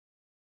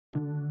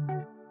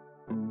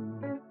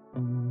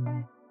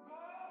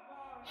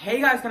Hey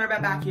guys,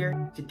 ThunderBat back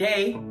here.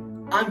 Today,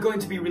 I'm going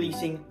to be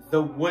releasing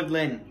the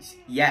Woodlands.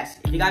 Yes,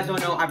 if you guys don't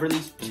know, I've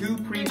released 2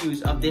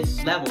 previews of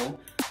this level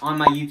on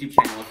my YouTube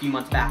channel a few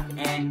months back.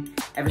 And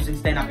ever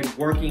since then, I've been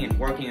working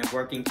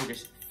to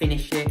just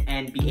finish it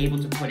and be able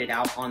to put it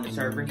out on the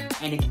server.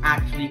 And it's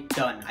actually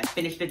done. I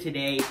finished it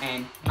today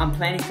and I'm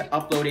planning to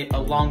upload it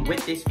along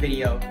with this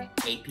video,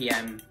 8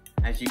 p.m.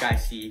 as you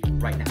guys see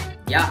right now.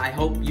 Yeah, I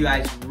hope you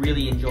guys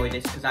really enjoy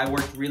this because I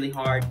worked really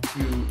hard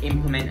to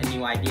implement a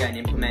new idea and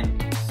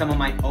implement some of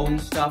my own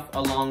stuff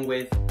along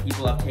with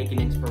people I've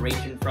taken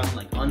inspiration from,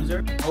 like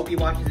Unzer. Hope he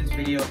watches this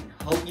video and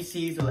hope he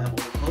sees the level,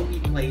 hope he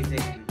plays it,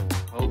 and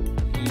hope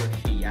he or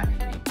she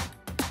actually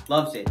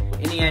loves it.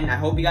 In the end, I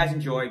hope you guys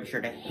enjoy. Be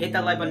sure to hit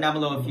that like button down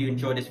below if you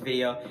enjoyed this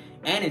video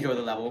and enjoy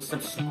the level.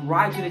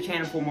 Subscribe to the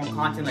channel for more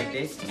content like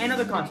this and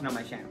other content on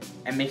my channel.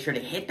 And make sure to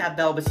hit that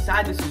bell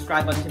beside the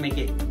subscribe button to make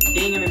it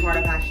ding and be part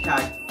of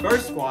hashtag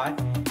First Squad.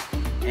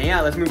 And yeah,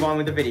 let's move on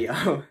with the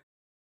video.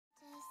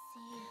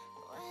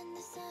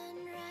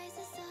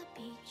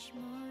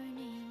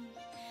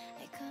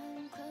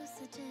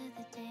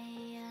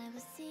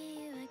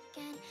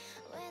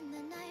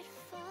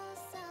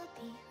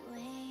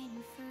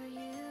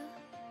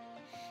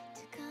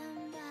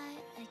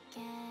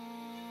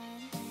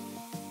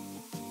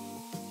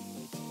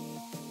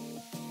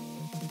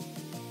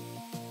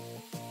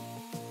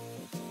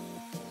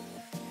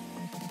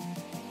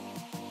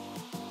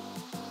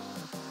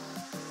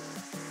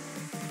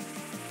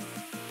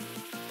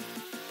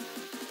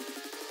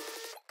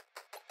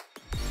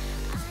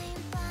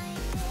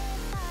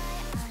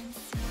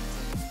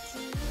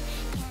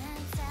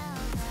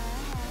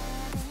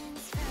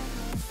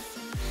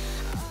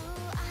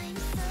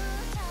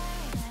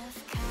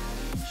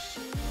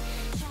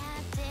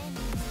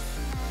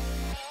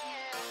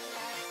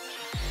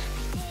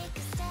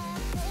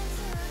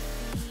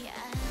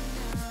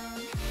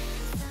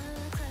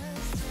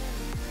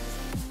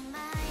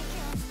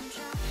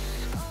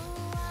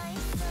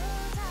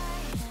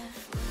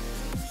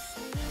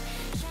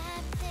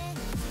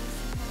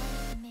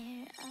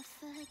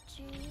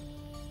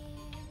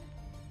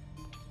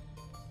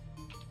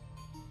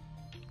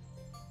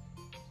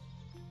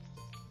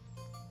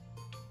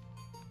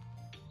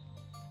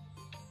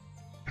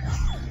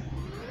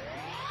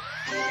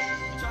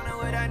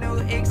 New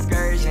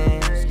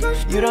excursion.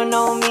 You don't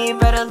know me,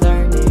 better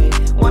learn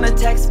it. Wanna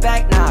text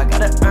back, now I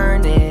gotta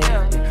earn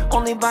it.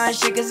 Only buying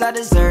shit cause I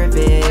deserve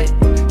it.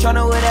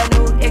 Tryna with that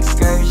new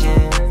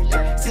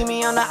excursion. See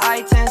me on the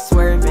I-10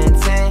 swerving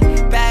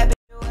 10. Bad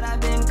bitch, what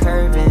I've been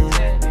curving.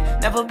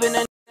 Never been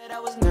a